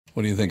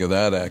What do you think of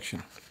that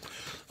action?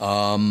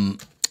 You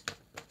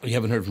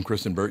haven't heard from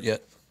Kristyn Burtt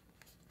yet?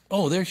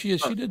 Oh, there she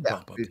is. She did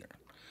pop up there.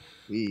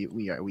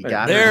 We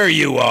got her. There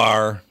you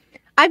are.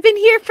 I've been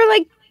here for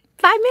like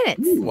 5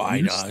 minutes.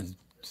 Why not?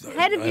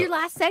 Ahead of your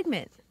last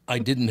segment. I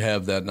didn't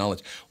have that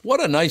knowledge.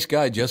 What a nice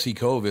guy Jesse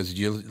Cove is. Did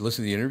you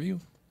listen to the interview?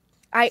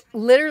 I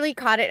literally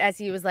caught it as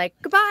he was like,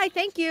 goodbye,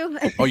 thank you.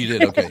 Oh, you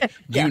did? Okay.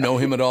 Do you know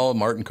him at all?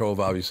 Martin Cove,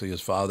 obviously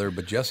his father.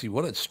 But Jesse,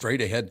 what a straight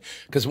ahead.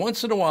 Because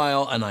once in a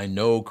while, and I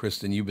know,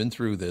 Kristyn, you've been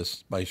through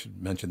this. I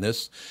should mention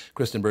this.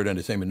 Kristyn Burtt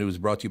Entertainment News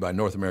brought to you by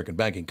North American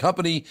Banking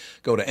Company.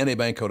 Go to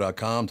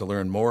nabankco.com to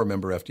learn more.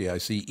 Member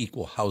FDIC,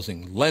 equal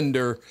housing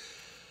lender.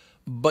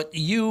 But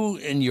you,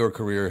 in your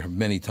career, have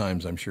many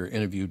times, I'm sure,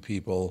 interviewed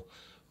people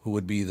who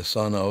would be the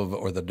son of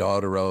or the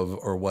daughter of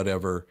or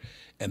whatever,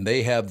 and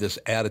they have this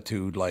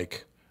attitude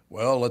like,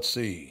 well, let's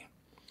see.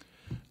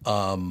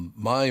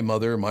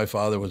 My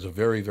father was a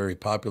very, very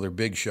popular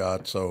big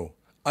shot, so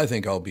I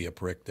think I'll be a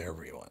prick to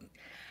everyone.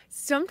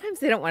 Sometimes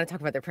they don't want to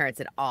talk about their parents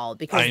at all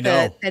because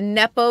the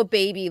Nepo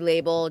baby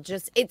label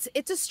just it's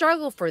a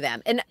struggle for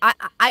them. And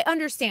I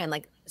understand,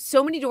 like,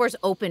 so many doors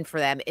open for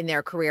them in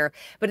their career,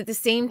 but at the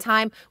same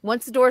time,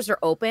 once the doors are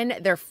open,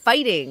 they're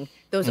fighting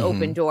those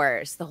open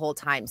doors the whole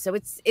time. So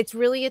it's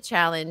really a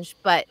challenge.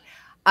 But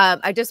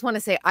I just want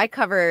to say I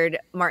covered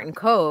Martin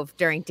Cove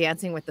during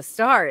Dancing with the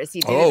Stars.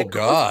 He did it a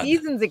couple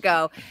seasons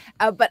ago.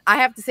 But I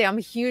have to say I'm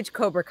a huge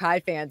Cobra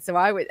Kai fan. So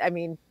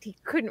he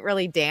couldn't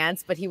really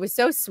dance, but he was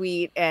so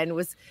sweet and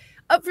was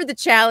up for the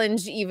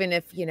challenge, even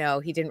if,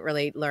 he didn't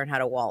really learn how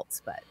to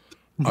waltz. But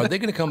are they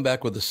going to come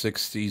back with the 6th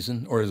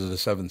season, or is it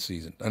a 7th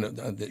season? I know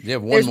they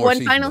have There's more one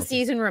season, final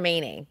season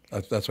remaining.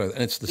 That's right.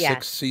 And it's the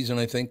 6th season,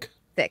 I think.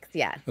 6th,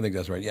 yeah. I think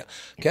that's right, yeah.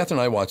 Catherine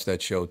and I watched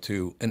that show,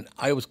 too, and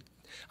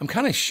I'm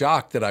kind of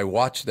shocked that I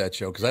watched that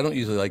show because I don't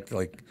usually like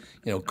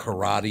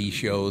karate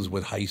shows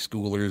with high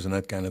schoolers and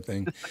that kind of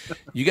thing.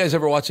 You guys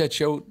ever watch that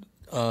show,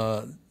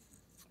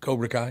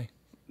 Cobra Kai?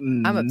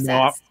 I'm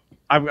obsessed.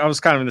 I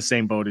was kind of in the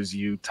same boat as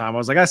you, Tom. I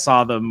was like, I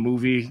saw the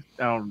movie.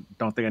 I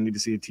don't think I need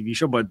to see a TV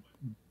show, but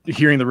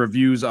hearing the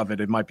reviews of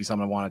it might be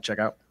something I want to check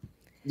out.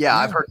 Yeah,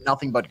 I've heard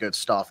nothing but good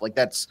stuff. Like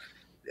that's,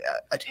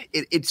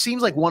 it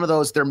seems like one of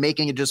those they're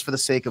making it just for the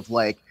sake of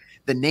like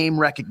the name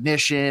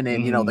recognition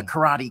and the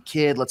Karate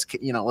Kid. Let's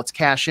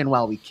cash in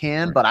while we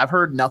can. Right. But I've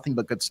heard nothing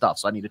but good stuff,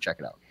 so I need to check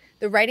it out.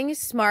 The writing is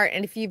smart,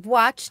 and if you've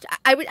watched,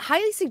 I would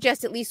highly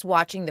suggest at least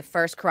watching the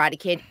first Karate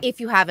Kid if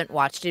you haven't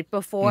watched it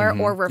before,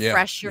 or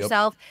refresh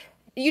yourself.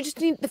 You just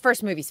need the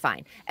first movie's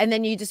fine, and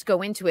then you just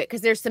go into it because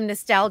there's some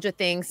nostalgia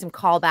things, some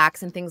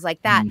callbacks, and things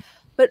like that.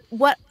 But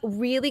what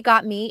really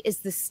got me is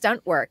the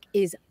stunt work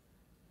is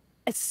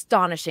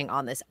astonishing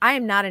on this. I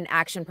am not an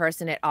action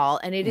person at all,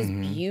 and it is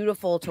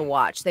beautiful to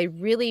watch. They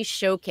really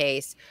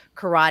showcase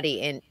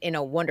karate in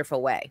a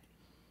wonderful way.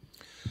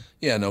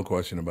 Yeah, no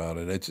question about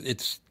it.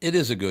 It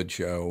is a good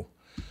show.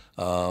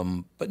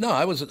 But no,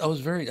 I was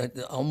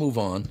I'll move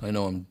on. I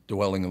know I'm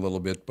dwelling a little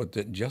bit,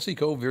 but Jesse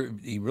Cove,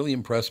 he really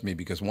impressed me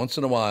because once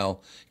in a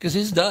while, because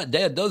his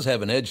dad does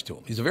have an edge to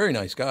him. He's a very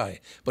nice guy,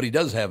 but he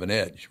does have an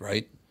edge,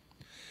 right?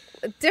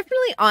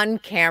 Definitely on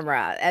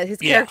camera. His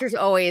characters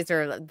always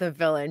are the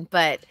villain,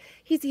 but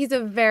he's a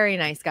very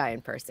nice guy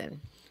in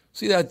person.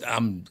 See that?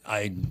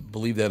 I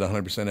believe that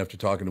 100% after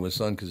talking to his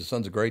son, because his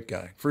son's a great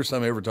guy. First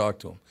time I ever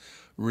talked to him.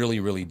 Really,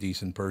 really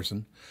decent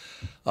person.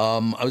 I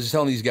was just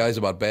telling these guys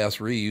about Bass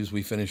Reeves.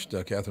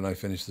 Catherine and I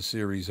finished the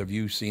series. Have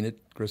you seen it,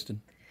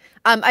 Kristyn?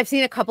 I've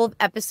seen a couple of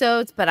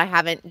episodes, but I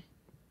haven't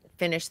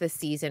finished the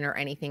season or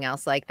anything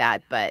else like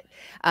that. But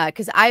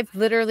because I've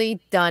literally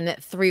done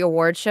 3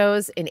 award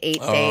shows in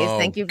 8 days.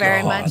 Thank you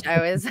very much.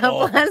 I was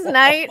up last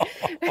night.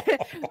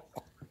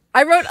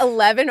 I wrote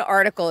 11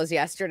 articles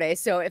yesterday,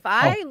 so if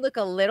I look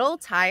a little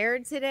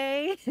tired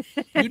today,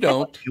 you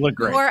don't. You look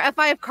great. Or if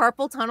I have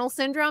carpal tunnel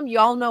syndrome,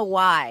 y'all know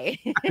why.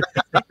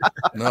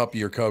 Nope,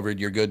 you're covered.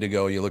 You're good to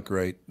go. You look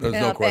great. There's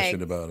no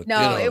question about it.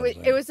 No,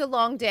 it was a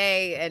long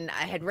day, and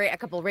I had a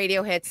couple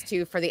radio hits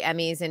too for the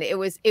Emmys, and it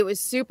was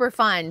super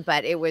fun.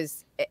 But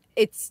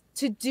it's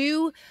to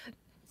do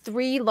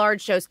 3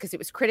 large shows because it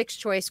was Critics'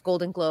 Choice,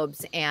 Golden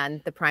Globes,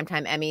 and the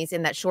Primetime Emmys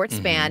in that short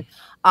span.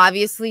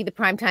 Obviously, the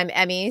Primetime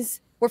Emmys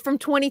were from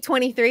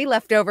 2023,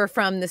 left over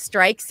from the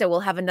strike. So we'll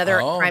have another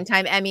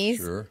Primetime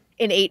Emmys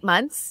in 8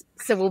 months.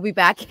 So we'll be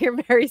back here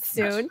very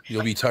soon.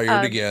 You'll be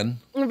tired again.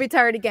 We'll be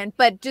tired again.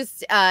 But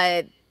just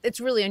it's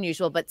really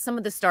unusual. But some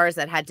of the stars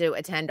that had to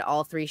attend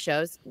all 3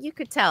 shows, you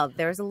could tell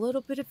there was a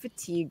little bit of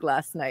fatigue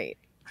last night.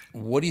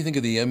 What do you think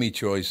of the Emmy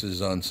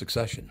choices on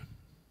Succession?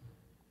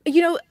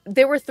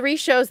 There were 3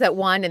 shows that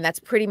won, and that's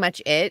pretty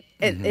much it.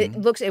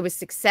 It was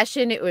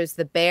Succession, it was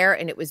The Bear,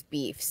 and it was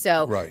Beef.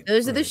 So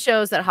those are the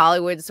shows that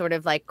Hollywood sort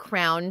of like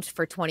crowned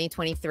for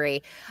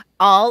 2023.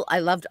 I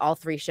loved all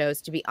 3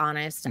 shows, to be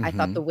honest. I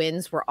thought the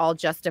wins were all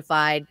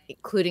justified,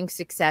 including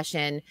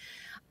Succession.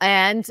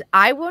 And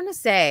I want to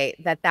say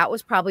that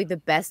was probably the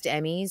best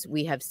Emmys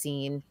we have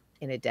seen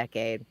in a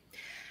decade.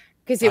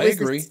 Because it was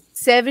the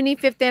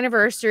 75th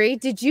anniversary.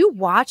 Did you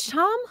watch,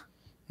 Tom?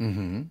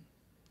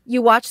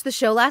 You watched the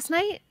show last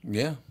night?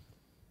 Yeah.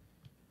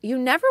 You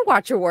never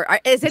watch your work.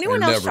 Is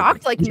anyone else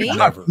shocked like me?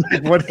 Never.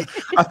 What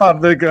I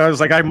thought, I was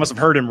like, I must have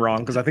heard him wrong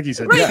because I think he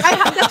said right. yes.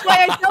 That's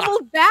why I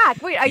doubled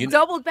back. Wait, I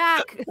doubled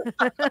back.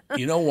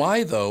 You know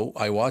why though?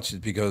 I watched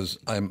it because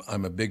I'm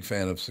a big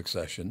fan of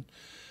Succession.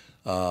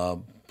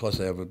 Plus,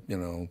 I have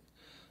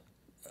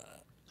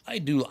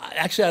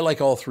I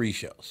like all three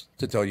shows,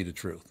 to tell you the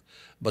truth.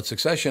 But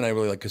Succession, I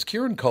really like, because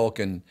Kieran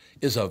Culkin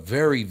is a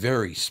very,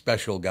 very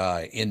special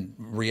guy in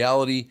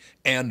reality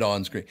and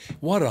on screen.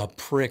 What a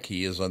prick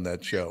he is on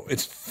that show.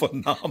 It's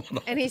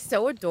phenomenal. And he's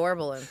so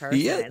adorable in person.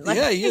 He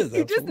is.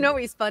 You just know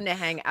he's fun to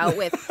hang out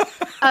with.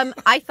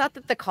 I thought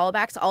that the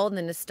callbacks, all in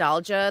the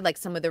nostalgia, like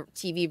some of the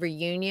TV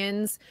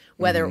reunions,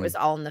 whether it was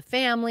All in the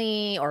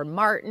Family or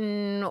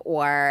Martin,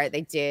 or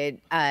they did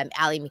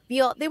Ally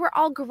McBeal, they were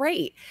all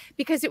great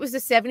because it was the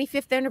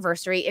 75th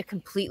anniversary. It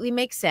completely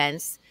makes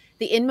sense.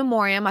 The In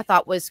Memoriam, I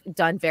thought, was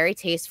done very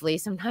tastefully.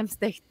 Sometimes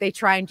they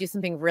try and do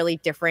something really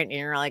different, and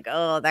you're like,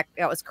 oh, that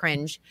was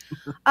cringe.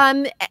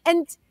 And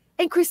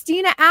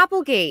Christina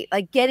Applegate,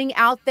 like getting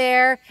out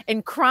there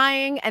and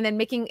crying and then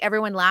making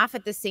everyone laugh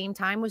at the same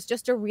time was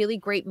just a really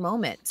great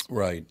moment.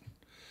 Right.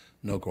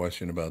 No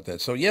question about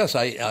that. So yes,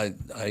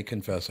 I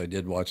confess I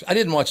did watch. I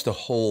didn't watch the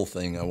whole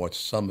thing. I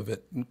watched some of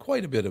it, and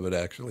quite a bit of it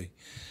actually.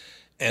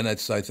 And I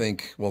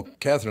think,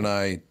 Catherine and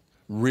I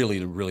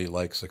really, really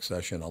like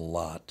Succession a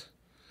lot.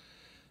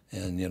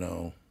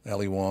 And,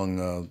 Ali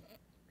Wong,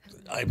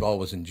 I've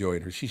always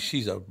enjoyed her.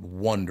 She's a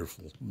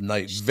wonderful,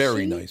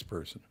 very nice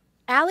person.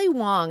 Ali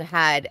Wong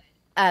had,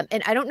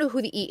 and I don't know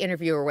who the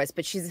interviewer was,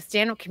 but she's a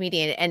stand-up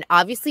comedian. And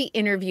obviously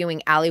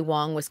interviewing Ali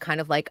Wong was kind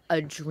of like a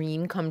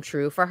dream come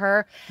true for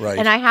her. Right.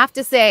 And I have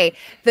to say,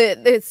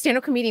 the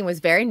stand-up comedian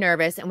was very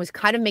nervous and was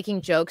kind of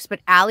making jokes,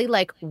 but Ali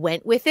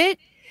went with it.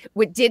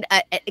 Did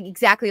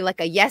exactly like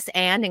a yes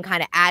and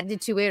kind of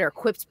added to it or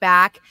quipped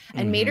back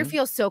and made her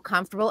feel so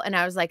comfortable. And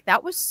I was like,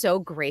 that was so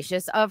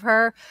gracious of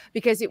her,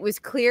 because it was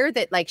clear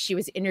that she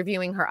was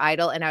interviewing her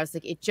idol. And I was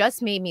like, it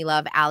just made me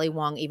love Ali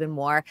Wong even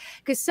more,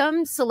 because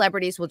some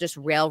celebrities will just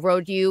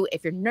railroad you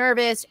if you're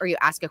nervous or you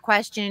ask a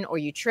question or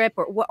you trip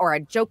or a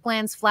joke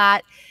lands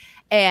flat.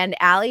 And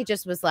Ali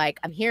just was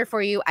like, I'm here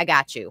for you. I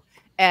got you.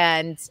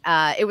 And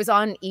it was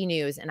on E!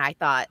 News. And I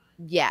thought,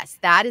 yes,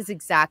 that is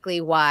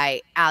exactly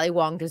why Ali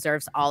Wong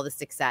deserves all the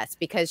success,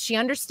 because she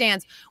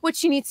understands what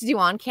she needs to do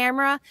on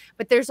camera.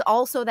 But there's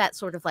also that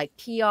sort of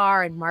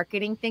PR and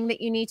marketing thing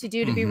that you need to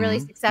do to be really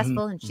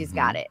successful. And she's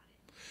got it.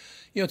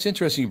 It's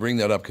interesting you bring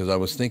that up, because I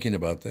was thinking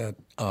about that.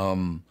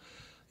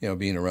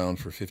 Being around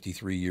for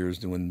 53 years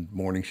doing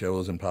morning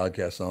shows and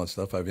podcasts and all that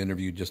stuff, I've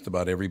interviewed just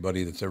about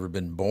everybody that's ever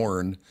been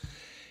born.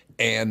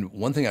 And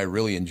one thing I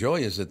really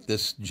enjoy is that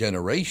this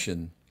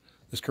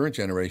current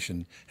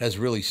generation has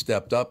really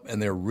stepped up,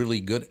 and they're really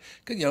good,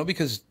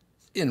 because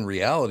in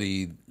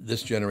reality,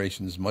 this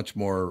generation is much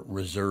more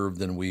reserved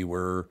than we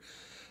were.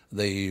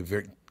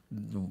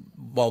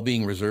 While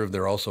being reserved,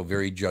 they're also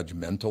very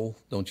judgmental,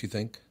 don't you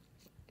think?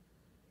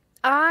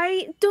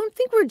 I don't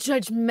think we're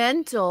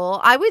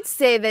judgmental. I would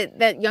say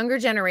that younger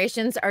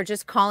generations are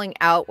just calling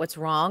out what's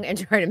wrong and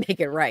trying to make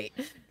it right.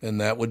 And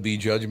that would be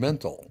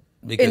judgmental.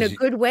 In a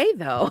good way,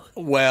 though.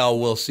 Well,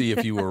 we'll see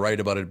if you were right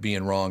about it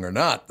being wrong or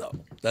not, though.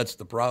 That's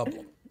the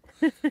problem,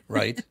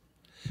 right?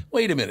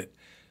 Wait a minute.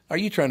 Are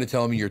you trying to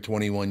tell me you're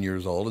 21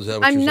 years old? Is that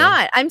what you're saying? I'm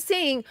not. I'm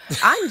saying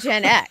I'm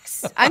Gen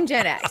X. I'm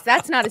Gen X.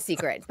 That's not a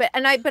secret. But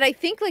I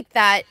think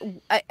that.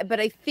 But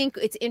I think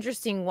it's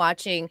interesting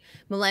watching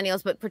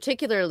millennials, but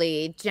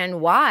particularly Gen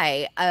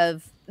Y,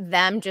 of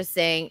them just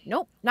saying,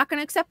 nope, not going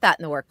to accept that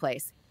in the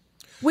workplace.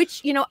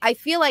 Which, I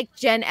feel like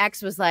Gen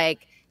X was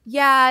like,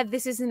 yeah,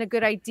 this isn't a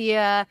good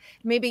idea.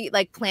 Maybe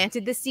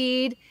planted the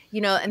seed,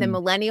 and then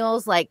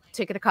millennials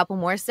took it a couple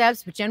more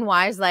steps. But Gen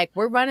Y is like,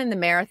 we're running the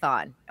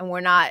marathon and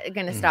we're not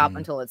going to stop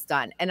until it's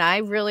done. And I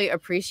really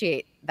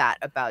appreciate that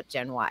about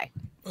Gen Y.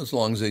 As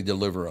long as they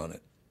deliver on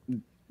it.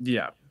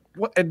 Yeah.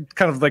 And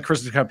kind of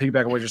Kristyn, kind of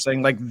piggyback on what you're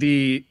saying.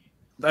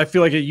 I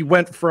feel like you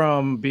went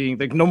from being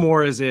no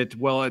more is it,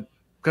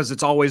 because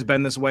it's always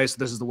been this way, so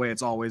this is the way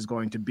it's always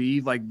going to be.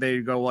 They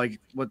go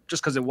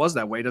just because it was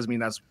that way doesn't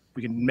mean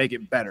we can make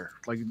it better.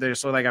 I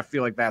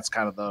feel like that's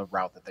kind of the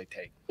route that they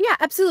take. Yeah,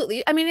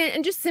 absolutely. I mean,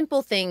 and just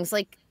simple things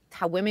like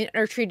how women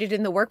are treated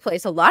in the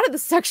workplace. A lot of the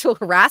sexual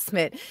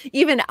harassment,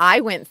 even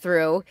I went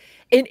through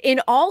in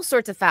all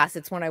sorts of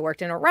facets when I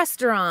worked in a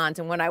restaurant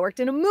and when I worked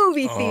in a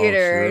movie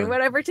theater and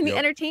when I worked in the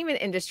entertainment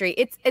industry.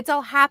 It's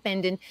all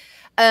happened,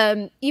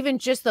 and even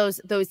just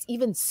those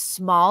even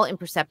small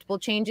imperceptible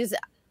changes,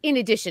 in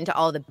addition to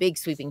all the big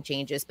sweeping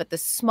changes, but the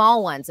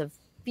small ones of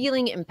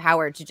feeling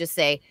empowered to just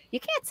say, you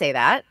can't say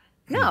that.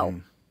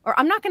 No, or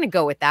I'm not going to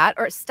go with that,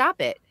 or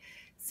stop it.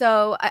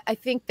 So I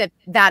think that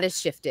has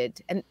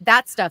shifted, and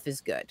that stuff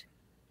is good.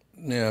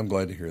 Yeah, I'm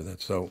glad to hear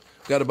that. So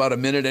got about a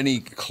minute. Any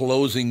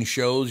closing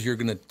shows you're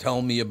going to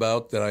tell me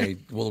about that I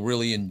will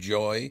really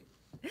enjoy?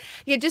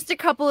 Yeah, just a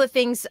couple of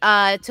things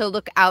to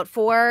look out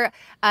for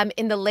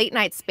in the late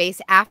night space.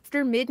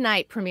 After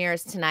Midnight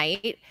premieres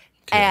tonight.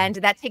 And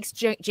that takes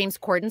James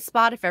Corden's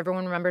spot, if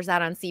everyone remembers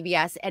that on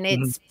CBS. And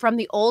it's from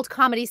the old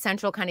Comedy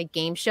Central kind of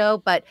game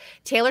show. But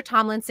Taylor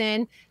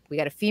Tomlinson, we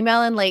got a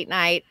female in late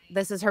night.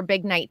 This is her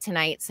big night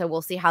tonight. So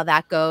we'll see how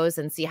that goes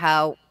and see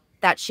how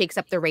that shakes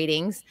up the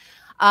ratings.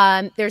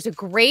 There's a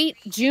great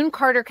June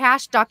Carter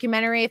Cash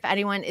documentary. If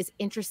anyone is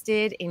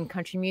interested in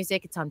country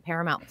music, it's on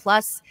Paramount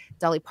Plus.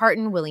 Dolly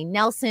Parton, Willie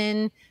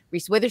Nelson,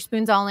 Reese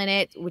Witherspoon's all in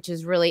it, which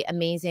is really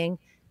amazing.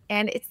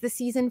 And it's the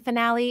season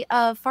finale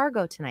of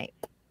Fargo tonight.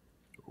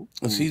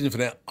 The season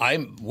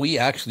finale. We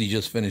actually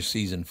just finished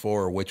season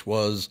 4, which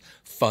was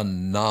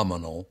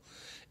phenomenal,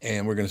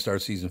 and we're going to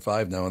start season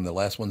 5 now, and the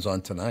last one's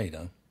on tonight,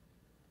 huh?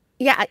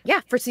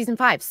 Yeah, for season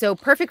 5. So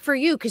perfect for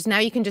you because now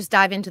you can just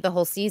dive into the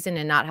whole season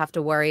and not have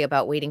to worry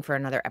about waiting for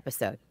another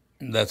episode.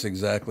 That's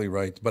exactly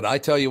right. But I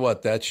tell you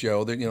what, that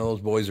show,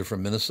 those boys are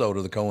from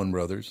Minnesota, the Coen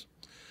brothers,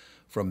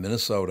 from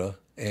Minnesota,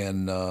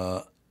 and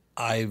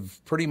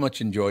I've pretty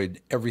much enjoyed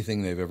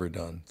everything they've ever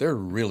done. They're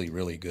really,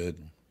 really good.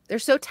 They're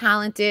so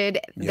talented.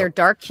 They're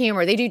dark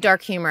humor. They do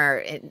dark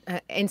humor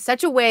in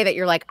such a way that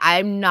you're like,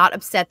 I'm not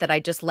upset that I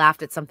just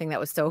laughed at something that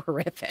was so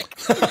horrific.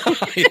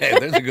 Yeah,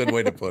 there's a good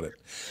way to put it.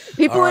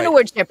 People in a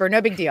wood chipper,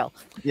 no big deal.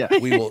 Yeah.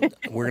 We're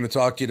going to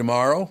talk to you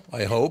tomorrow,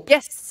 I hope.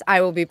 Yes,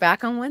 I will be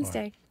back on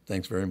Wednesday. Right.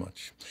 Thanks very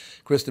much.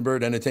 Kristyn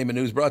Burtt, Entertainment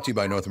News, brought to you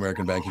by North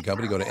American Banking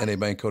Company. Go to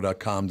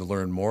nabankco.com to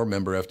learn more.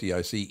 Member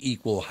FDIC,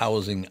 equal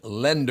housing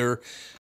lender.